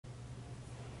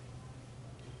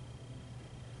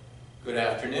Good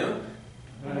afternoon.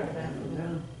 Good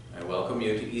afternoon. I welcome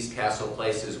you to East Castle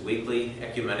Place's weekly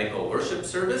ecumenical worship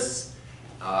service.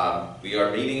 We are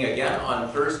meeting again on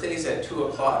Thursdays at 2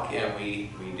 o'clock, and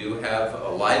we do have a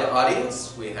live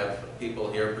audience. We have people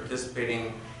here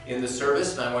participating in the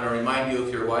service, and I want to remind you,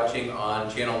 if you're watching on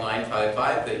channel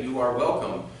 955, that you are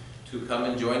welcome to come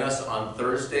and join us on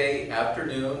Thursday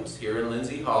afternoons here in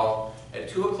Lindsay Hall at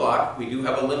 2 o'clock. We do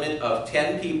have a limit of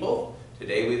 10 people.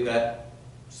 Today we've got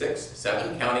 6,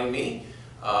 7, counting me,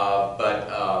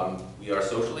 but we are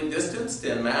socially distanced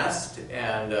and masked,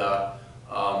 and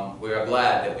we are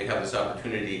glad that we have this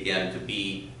opportunity again to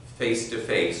be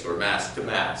face-to-face or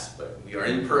mask-to-mask, but we are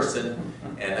in person,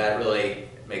 and that really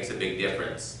makes a big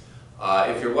difference.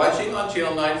 If you're watching on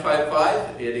channel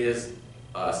 955, it is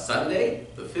Sunday,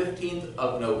 the 15th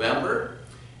of November,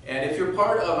 and if you're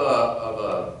part of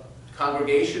a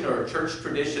congregation or a church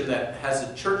tradition that has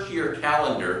a church year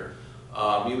calendar,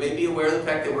 you may be aware of the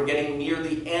fact that we're getting near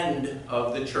the end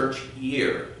of the church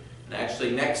year. And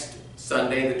actually next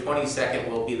Sunday, the 22nd,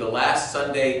 will be the last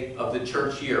Sunday of the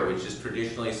church year, which is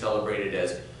traditionally celebrated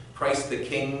as Christ the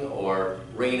King or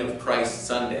Reign of Christ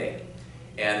Sunday.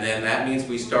 And then that means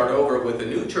we start over with a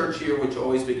new church year, which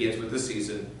always begins with the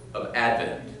season of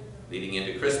Advent, leading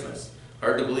into Christmas.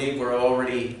 Hard to believe we're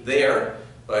already there.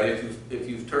 But if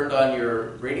you've turned on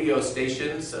your radio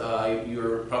stations,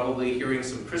 you're probably hearing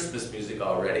some Christmas music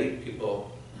already.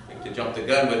 People like to jump the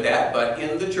gun with that. But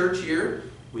in the church year,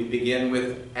 we begin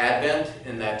with Advent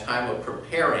and that time of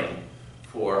preparing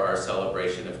for our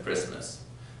celebration of Christmas.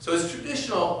 So it's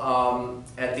traditional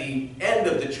at the end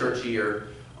of the church year,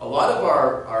 a lot of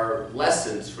our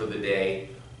lessons for the day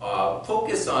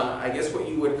focus on, I guess, what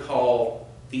you would call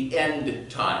the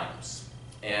end times.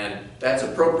 And that's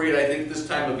appropriate, I think, this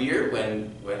time of year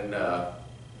when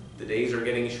the days are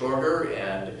getting shorter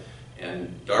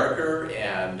and darker,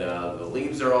 and the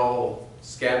leaves are all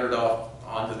scattered off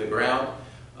onto the ground,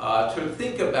 to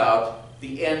think about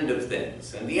the end of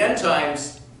things. And the end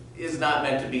times is not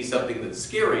meant to be something that's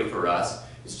scary for us.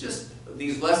 It's just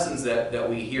these lessons that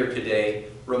we hear today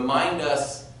remind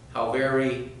us how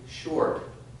very short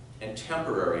and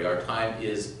temporary our time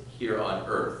is here on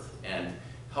earth, and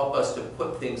help us to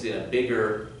put things in a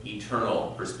bigger,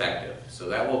 eternal perspective. So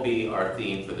that will be our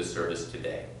theme for the service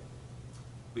today.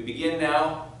 We begin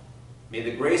now. May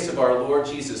the grace of our Lord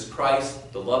Jesus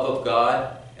Christ, the love of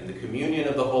God, and the communion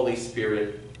of the Holy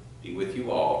Spirit be with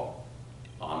you all.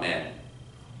 Amen.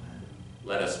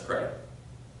 Let us pray.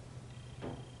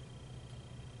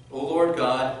 O Lord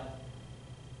God,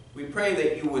 we pray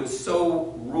that you would so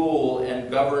rule and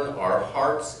govern our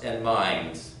hearts and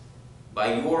minds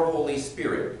by your Holy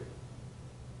Spirit,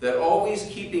 that always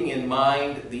keeping in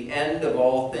mind the end of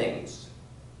all things,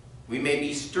 we may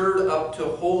be stirred up to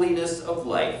holiness of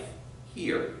life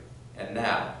here and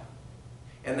now,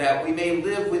 and that we may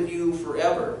live with you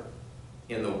forever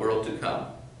in the world to come.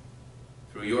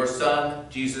 Through your Son,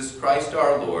 Jesus Christ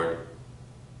our Lord.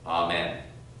 Amen.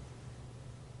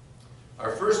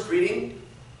 Our first reading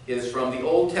is from the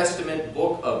Old Testament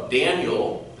book of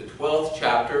Daniel, the 12th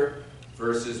chapter,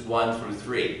 verses 1 through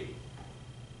 3.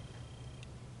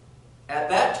 At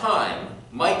that time,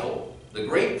 Michael, the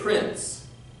great prince,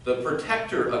 the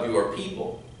protector of your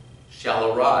people,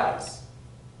 shall arise.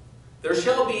 There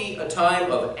shall be a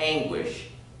time of anguish,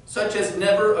 such as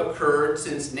never occurred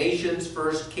since nations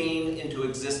first came into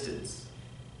existence.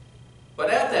 But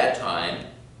at that time,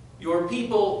 your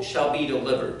people shall be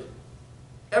delivered,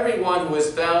 everyone who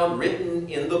is found written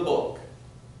in the book.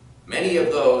 Many of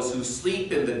those who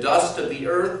sleep in the dust of the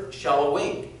earth shall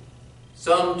awake,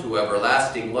 some to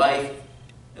everlasting life,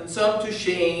 and some to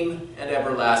shame and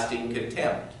everlasting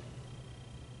contempt.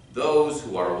 Those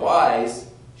who are wise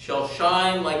shall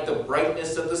shine like the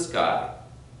brightness of the sky,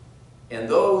 and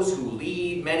those who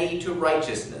lead many to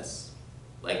righteousness,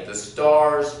 like the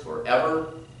stars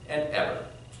forever and ever.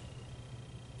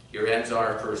 Here ends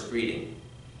our first reading.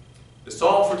 The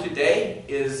psalm for today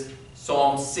is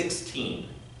Psalm 16.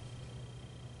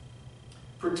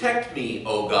 Protect me,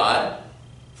 O God,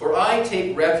 for I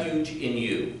take refuge in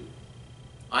you.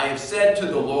 I have said to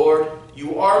the Lord,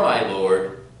 you are my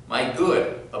Lord, my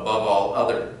good above all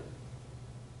other.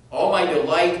 All my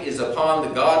delight is upon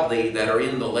the godly that are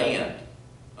in the land,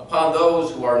 upon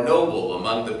those who are noble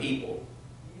among the people.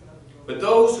 But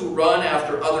those who run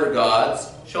after other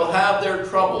gods shall have their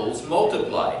troubles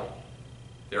multiplied.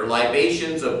 Their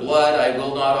libations of blood I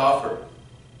will not offer,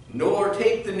 nor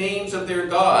take the names of their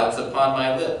gods upon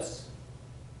my lips.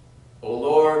 O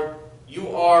Lord,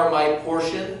 you are my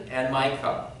portion and my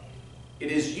cup.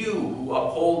 It is you who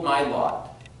uphold my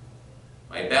lot.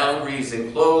 My boundaries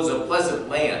enclose a pleasant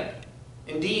land,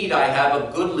 Indeed, I have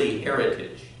a goodly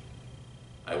heritage.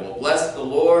 I will bless the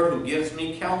Lord who gives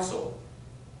me counsel.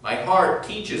 My heart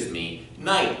teaches me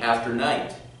night after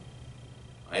night.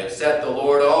 I have set the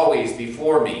Lord always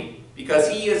before me, because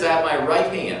he is at my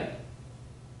right hand.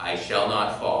 I shall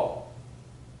not fall.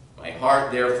 My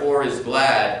heart therefore is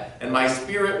glad, and my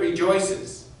spirit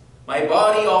rejoices. My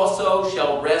body also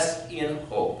shall rest in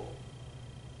hope.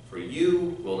 For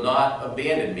you will not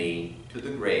abandon me to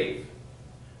the grave,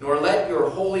 nor let your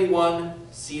Holy One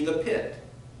see the pit.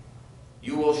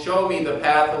 You will show me the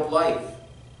path of life.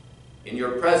 In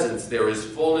your presence there is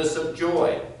fullness of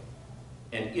joy,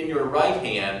 and in your right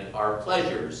hand are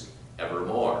pleasures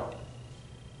evermore.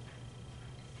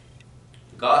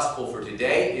 The gospel for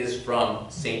today is from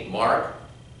St. Mark,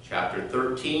 chapter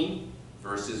 13,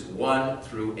 verses 1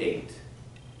 through 8.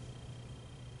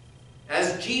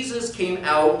 As Jesus came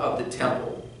out of the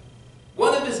temple,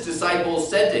 one of his disciples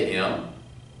said to him,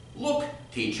 "Look,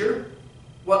 teacher,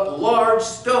 what large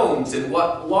stones and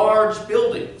what large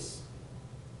buildings."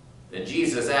 Then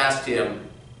Jesus asked him,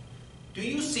 "Do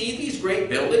you see these great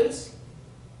buildings?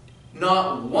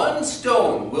 Not one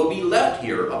stone will be left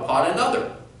here upon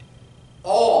another.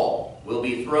 All will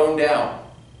be thrown down."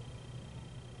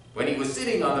 When he was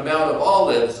sitting on the Mount of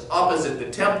Olives opposite the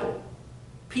temple,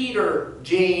 Peter,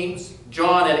 James,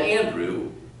 John, and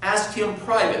Andrew asked him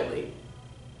privately,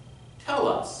 "Tell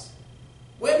us,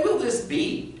 when will this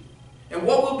be? And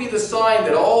what will be the sign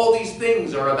that all these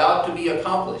things are about to be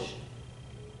accomplished?"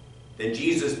 Then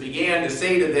Jesus began to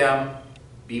say to them,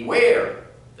 "Beware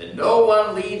that no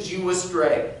one leads you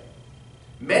astray.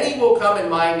 Many will come in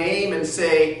my name and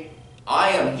say, 'I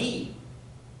am he,'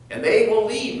 and they will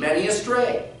lead many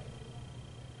astray.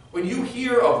 When you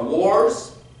hear of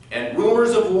wars and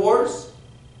rumors of wars,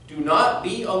 do not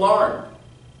be alarmed.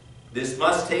 This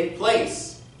must take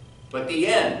place, but the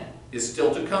end is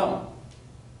still to come.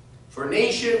 For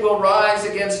nation will rise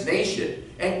against nation,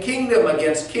 and kingdom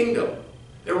against kingdom.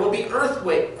 There will be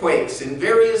earthquakes in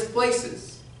various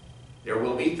places. There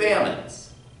will be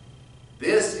famines.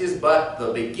 This is but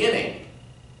the beginning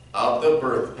of the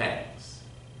birth pangs."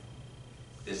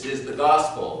 This is the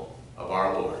gospel of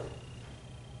our Lord.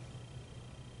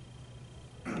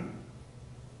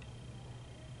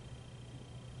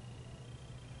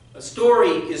 A story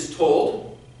is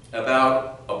told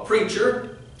about a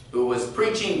preacher who was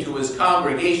preaching to his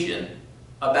congregation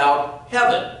about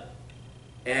heaven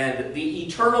and the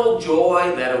eternal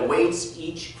joy that awaits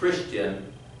each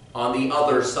Christian on the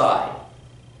other side.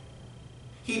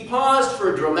 He paused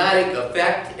for dramatic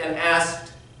effect and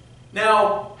asked,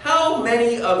 "Now, how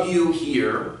many of you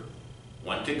here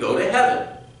want to go to heaven?"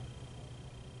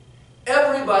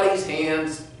 Everybody's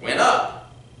hands went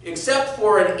up, except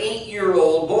for an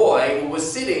 8-year-old boy who was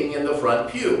sitting in the front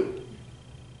pew.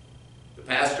 The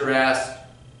pastor asked,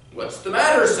 "What's the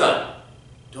matter, son?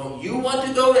 Don't you want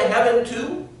to go to heaven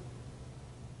too?"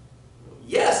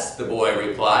 "Yes," the boy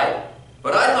replied,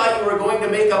 "but I thought you were going to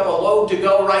make up a load to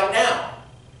go right now."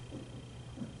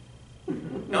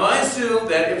 Now I assume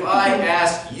that if I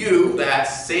asked you that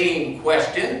same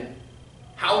question,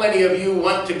 "How many of you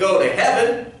want to go to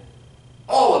heaven?"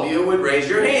 all of you would raise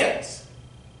your hands.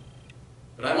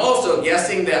 But I'm also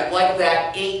guessing that, like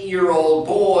that 8-year-old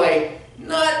boy,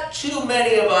 not too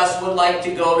many of us would like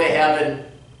to go to heaven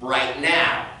right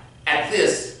now, at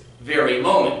this very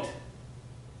moment.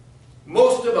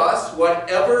 Most of us,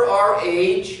 whatever our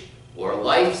age or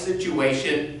life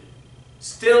situation,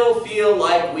 still feel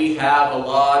like we have a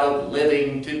lot of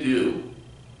living to do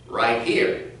right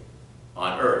here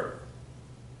on earth.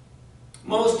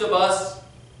 Most of us,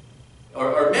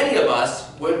 or many of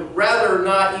us, would rather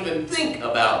not even think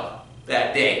about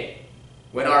that day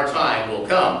when our time will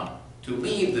come to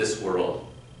leave this world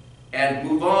and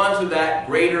move on to that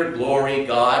greater glory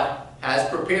God has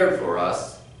prepared for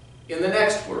us in the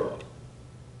next world.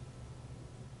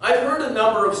 I've heard a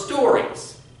number of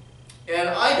stories, and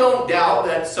I don't doubt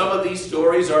that some of these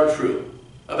stories are true,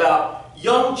 about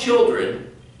young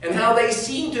children and how they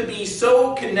seem to be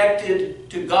so connected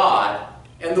to God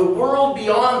and the world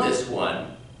beyond this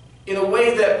one in a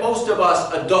way that most of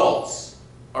us adults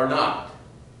are not.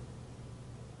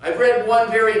 I've read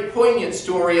one very poignant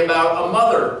story about a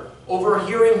mother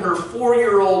overhearing her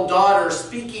 4-year-old daughter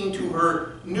speaking to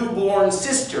her newborn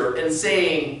sister and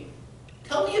saying,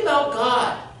 "Tell me about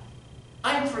God.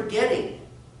 I'm forgetting."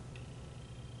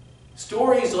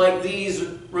 Stories like these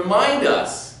remind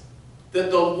us that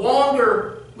the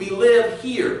longer we live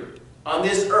here on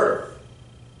this earth,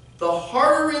 the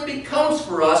harder it becomes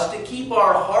for us to keep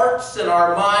our hearts and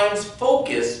our minds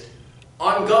focused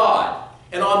on God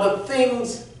and on the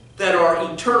things that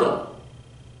are eternal.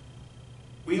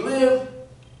 We live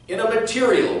in a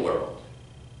material world,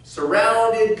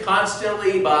 surrounded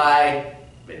constantly by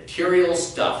material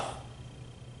stuff.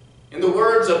 In the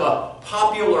words of a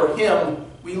popular hymn,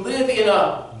 we live in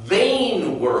a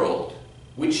vain world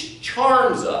which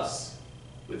charms us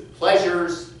with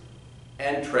pleasures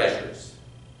and treasures.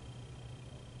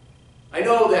 I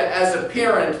know that as a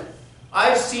parent,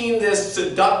 I've seen this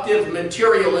seductive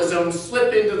materialism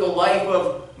slip into the life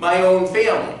of my own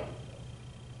family.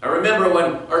 I remember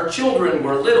when our children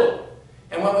were little,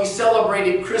 and when we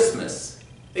celebrated Christmas,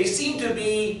 they seemed to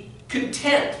be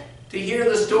content to hear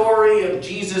the story of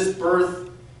Jesus' birth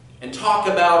and talk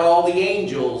about all the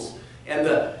angels and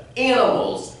the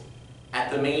animals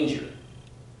at the manger.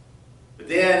 But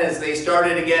then as they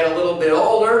started to get a little bit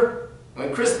older,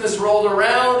 when Christmas rolled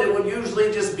around, it would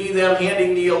usually just be them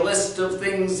handing me a list of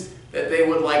things that they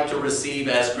would like to receive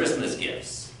as Christmas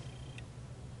gifts.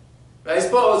 But I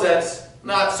suppose that's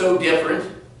not so different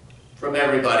from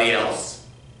everybody else.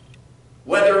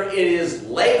 Whether it is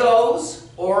Legos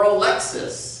or a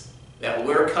Lexus that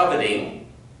we're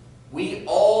coveting, we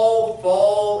all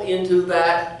fall into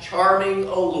that charming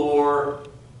allure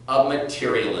of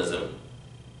materialism.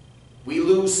 We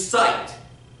lose sight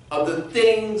of the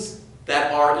things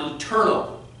that are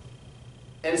eternal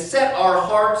and set our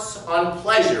hearts on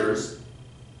pleasures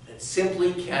that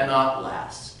simply cannot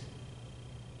last.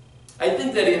 I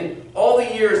think that in all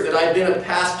the years that I've been a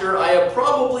pastor, I have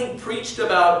probably preached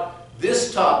about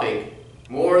this topic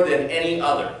more than any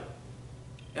other.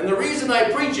 And the reason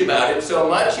I preach about it so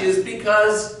much is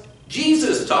because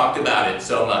Jesus talked about it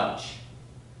so much.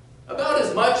 About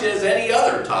as much as any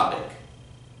other topic.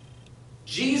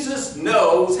 Jesus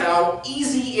knows how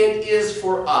easy it is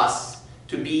for us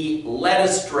to be led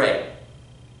astray.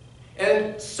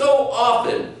 And so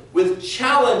often, with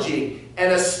challenging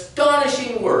and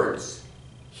astonishing words,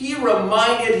 he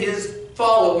reminded his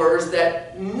followers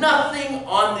that nothing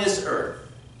on this earth,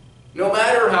 no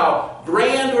matter how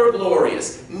grand or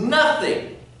glorious,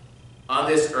 nothing on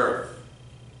this earth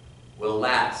will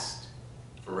last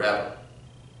forever.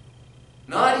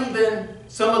 Not even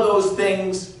some of those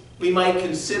things we might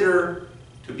consider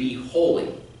to be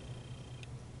holy.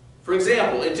 For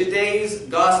example, in today's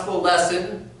gospel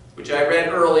lesson, which I read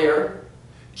earlier,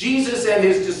 Jesus and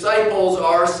his disciples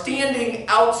are standing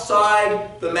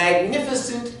outside the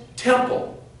magnificent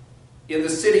temple in the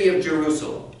city of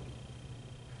Jerusalem.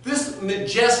 This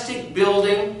majestic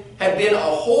building had been a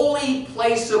holy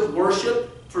place of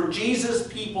worship for Jesus'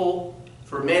 people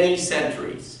for many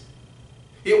centuries.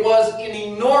 It was an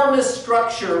enormous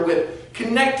structure with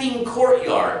connecting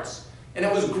courtyards, and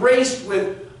it was graced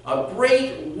with a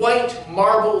great white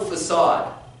marble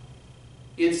facade.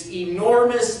 Its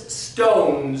enormous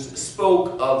stones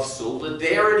spoke of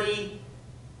solidarity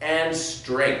and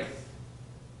strength.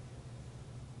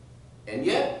 And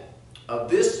yet,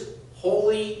 of this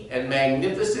holy and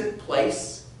magnificent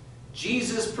place,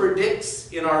 Jesus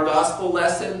predicts in our gospel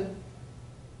lesson,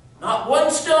 not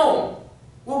one stone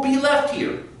will be left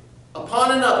here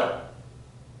upon another.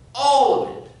 All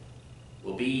of it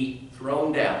will be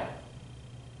thrown down.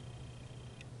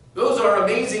 Those are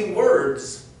amazing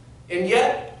words, and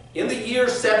yet, in the year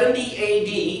 70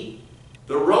 AD,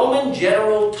 the Roman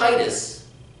general Titus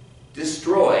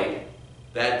destroyed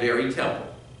that very temple.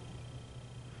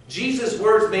 Jesus'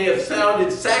 words may have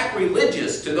sounded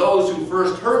sacrilegious to those who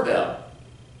first heard them,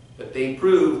 but they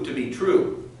proved to be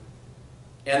true.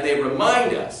 And they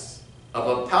remind us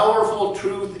of a powerful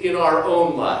truth in our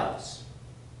own lives.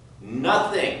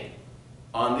 Nothing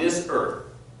on this earth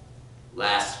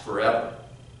lasts forever.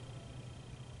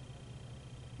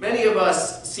 Many of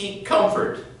us seek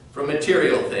comfort from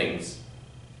material things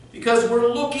because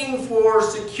we're looking for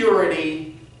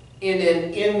security in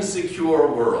an insecure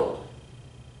world.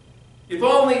 If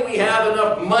only we have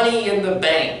enough money in the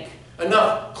bank,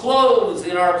 enough clothes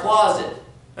in our closet,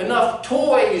 enough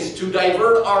toys to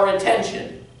divert our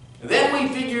attention, then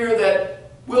we figure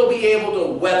that we'll be able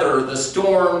to weather the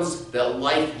storms that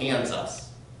life hands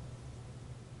us.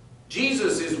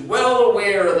 Jesus is well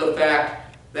aware of the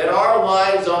fact that our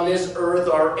lives on this earth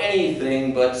are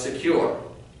anything but secure.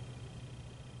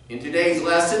 In today's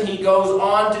lesson, he goes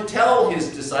on to tell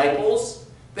his disciples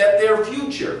that their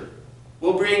future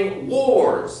will bring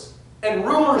wars and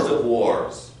rumors of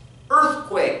wars,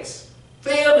 earthquakes,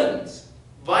 famines,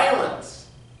 violence.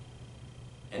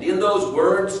 And in those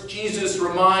words, Jesus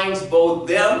reminds both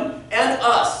them and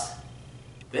us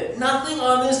that nothing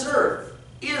on this earth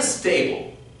is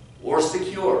stable or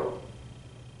secure.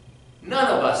 None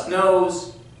of us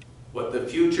knows what the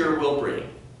future will bring.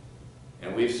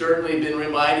 And we've certainly been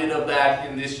reminded of that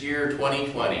in this year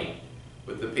 2020,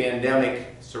 with the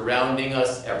pandemic surrounding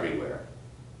us everywhere.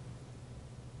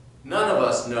 None of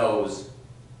us knows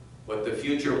what the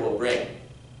future will bring.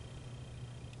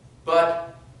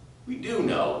 But we do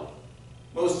know,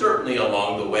 most certainly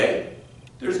along the way,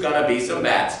 there's going to be some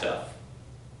bad stuff.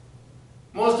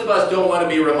 Most of us don't want to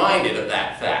be reminded of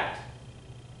that fact.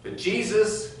 But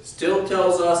Jesus still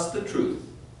tells us the truth.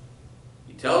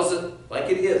 He tells it like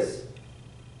it is.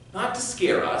 Not to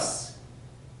scare us,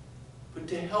 but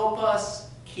to help us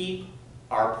keep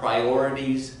our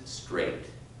priorities straight.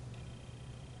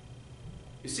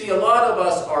 You see, a lot of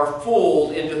us are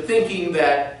fooled into thinking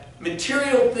that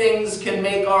material things can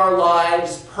make our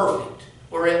lives perfect,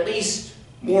 or at least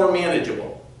more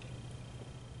manageable.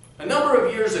 A number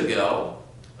of years ago,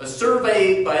 a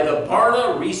survey by the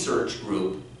Barna Research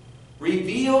Group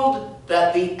revealed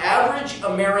that the average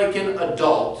American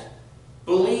adult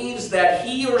believes that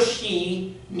he or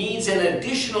she needs an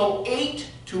additional $8,000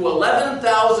 to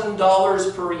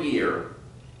 $11,000 per year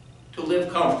to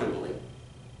live comfortably.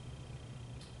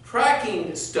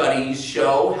 Tracking studies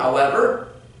show, however,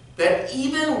 that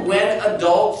even when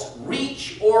adults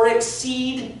reach or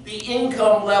exceed the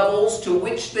income levels to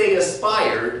which they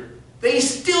aspired, they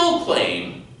still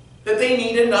claim that they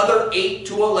need another $8,000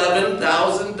 to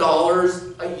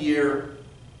 $11,000 a year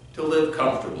to live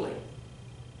comfortably.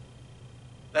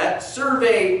 That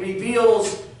survey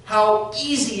reveals how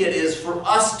easy it is for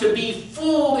us to be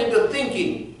fooled into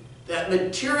thinking that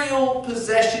material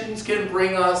possessions can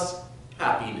bring us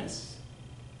happiness.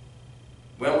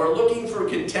 When we're looking for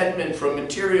contentment from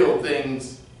material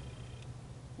things,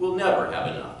 we'll never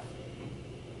have enough.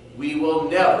 We will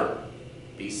never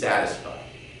be satisfied.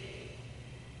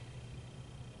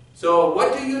 So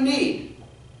what do you need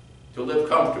to live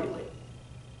comfortably?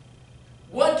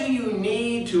 What do you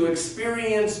need to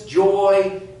experience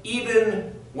joy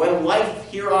even when life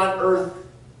here on earth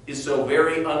is so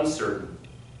very uncertain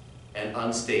and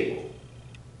unstable?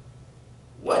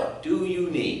 What do you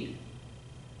need?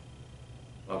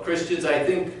 Well, Christians, I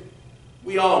think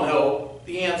we all know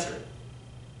the answer.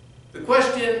 The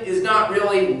question is not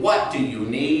really what do you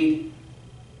need,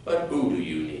 but who do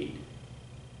you need?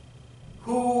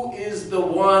 Who is the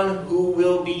one who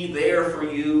will be there for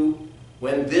you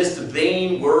when this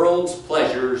vain world's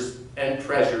pleasures and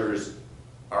treasures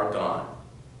are gone?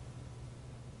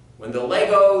 When the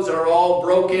Legos are all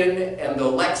broken and the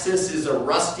Lexus is a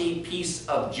rusty piece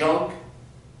of junk,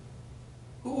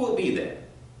 who will be there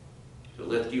to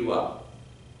lift you up?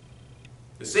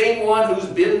 The same one who's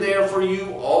been there for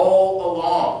you all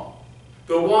along.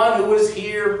 The one who is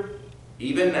here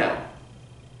even now.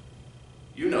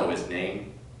 You know his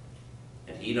name,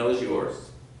 and he knows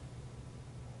yours.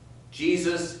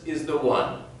 Jesus is the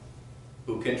one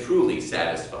who can truly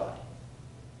satisfy.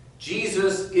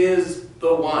 Jesus is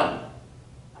the one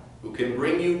who can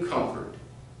bring you comfort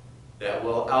that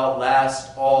will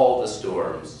outlast all the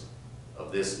storms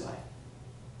of this life.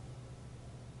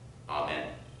 Amen.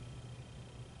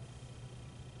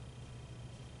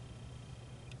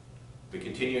 We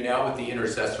continue now with the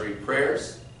intercessory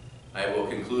prayers. I will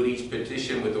conclude each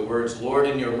petition with the words, Lord,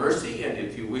 in your mercy, and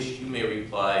if you wish, you may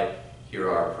reply, hear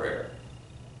our prayer.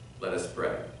 Let us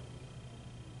pray.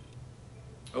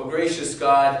 O gracious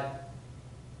God,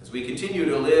 as we continue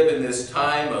to live in this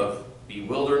time of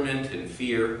bewilderment and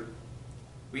fear,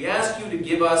 we ask you to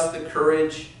give us the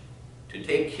courage to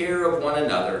take care of one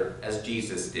another as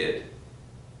Jesus did.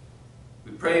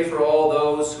 We pray for all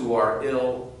those who are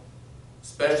ill,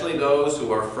 especially those who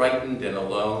are frightened and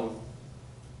alone,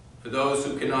 for those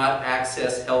who cannot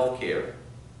access health care,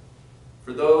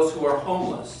 for those who are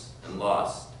homeless and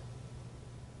lost.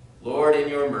 Lord, in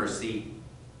your mercy,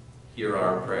 hear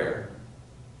our prayer.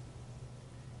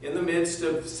 In the midst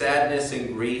of sadness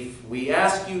and grief, we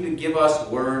ask you to give us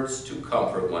words to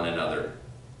comfort one another.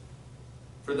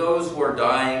 For those who are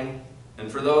dying,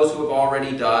 and for those who have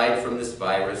already died from this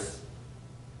virus,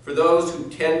 for those who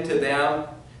tend to them,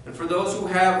 and for those who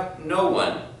have no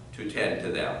one to tend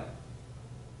to them.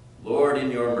 Lord,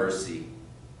 in your mercy,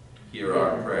 hear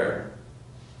our prayer.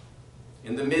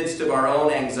 In the midst of our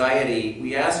own anxiety,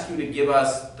 we ask you to give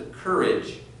us the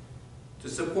courage to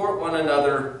support one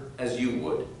another as you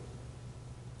would.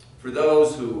 For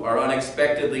those who are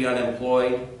unexpectedly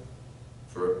unemployed,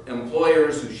 for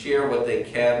employers who share what they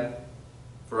can,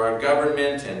 for our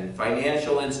government and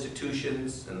financial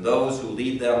institutions and those who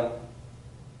lead them,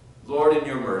 Lord, in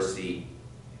your mercy,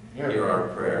 hear our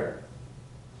prayer.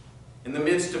 In the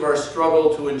midst of our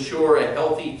struggle to ensure a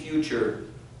healthy future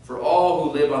for all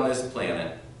who live on this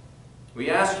planet, we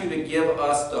ask you to give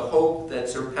us the hope that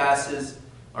surpasses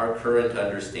our current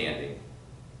understanding.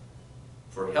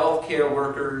 For healthcare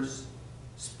workers,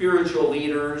 spiritual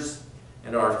leaders,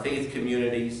 and our faith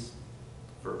communities,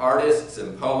 for artists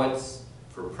and poets,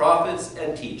 for prophets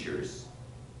and teachers.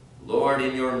 Lord,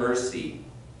 in your mercy,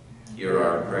 hear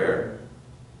our prayer.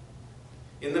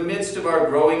 In the midst of our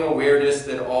growing awareness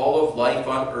that all of life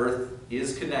on earth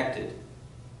is connected,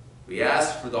 we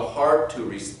ask for the heart to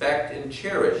respect and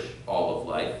cherish all of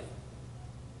life,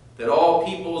 that all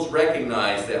peoples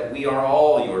recognize that we are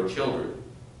all your children.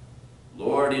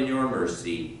 Lord, in your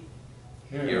mercy,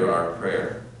 hear our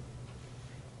prayer.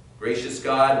 Gracious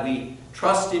God, we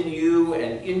trust in you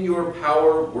and in your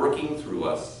power working through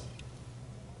us.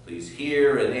 Please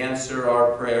hear and answer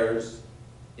our prayers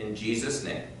in Jesus'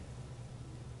 name.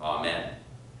 Amen.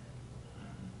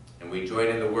 And we join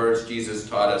in the words Jesus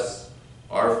taught us.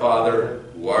 Our Father,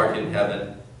 who art in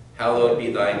heaven, hallowed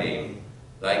be thy name.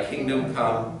 Thy kingdom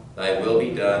come, thy will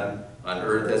be done, on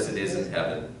earth as it is in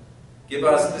heaven. Give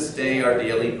us this day our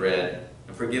daily bread,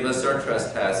 and forgive us our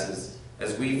trespasses,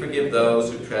 as we forgive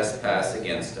those who trespass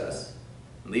against us.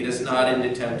 And lead us not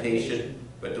into temptation,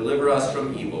 but deliver us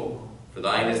from evil. For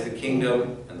thine is the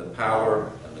kingdom, and the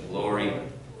power, and the glory,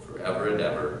 forever and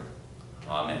ever.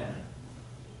 Amen.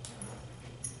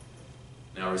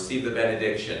 Now receive the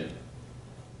benediction.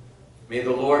 May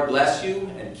the Lord bless you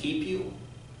and keep you.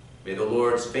 May the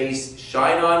Lord's face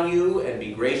shine on you and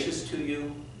be gracious to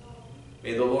you.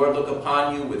 May the Lord look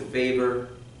upon you with favor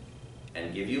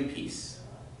and give you peace.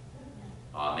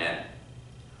 Amen.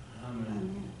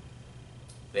 Amen.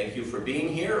 Thank you for being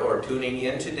here or tuning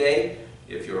in today.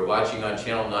 If you're watching on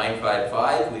channel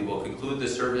 955, we will conclude the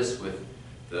service with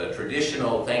the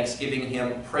traditional Thanksgiving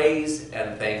hymn, Praise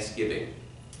and Thanksgiving.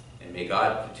 And may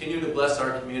God continue to bless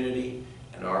our community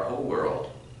and our whole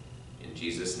world. In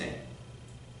Jesus' name,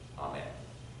 amen.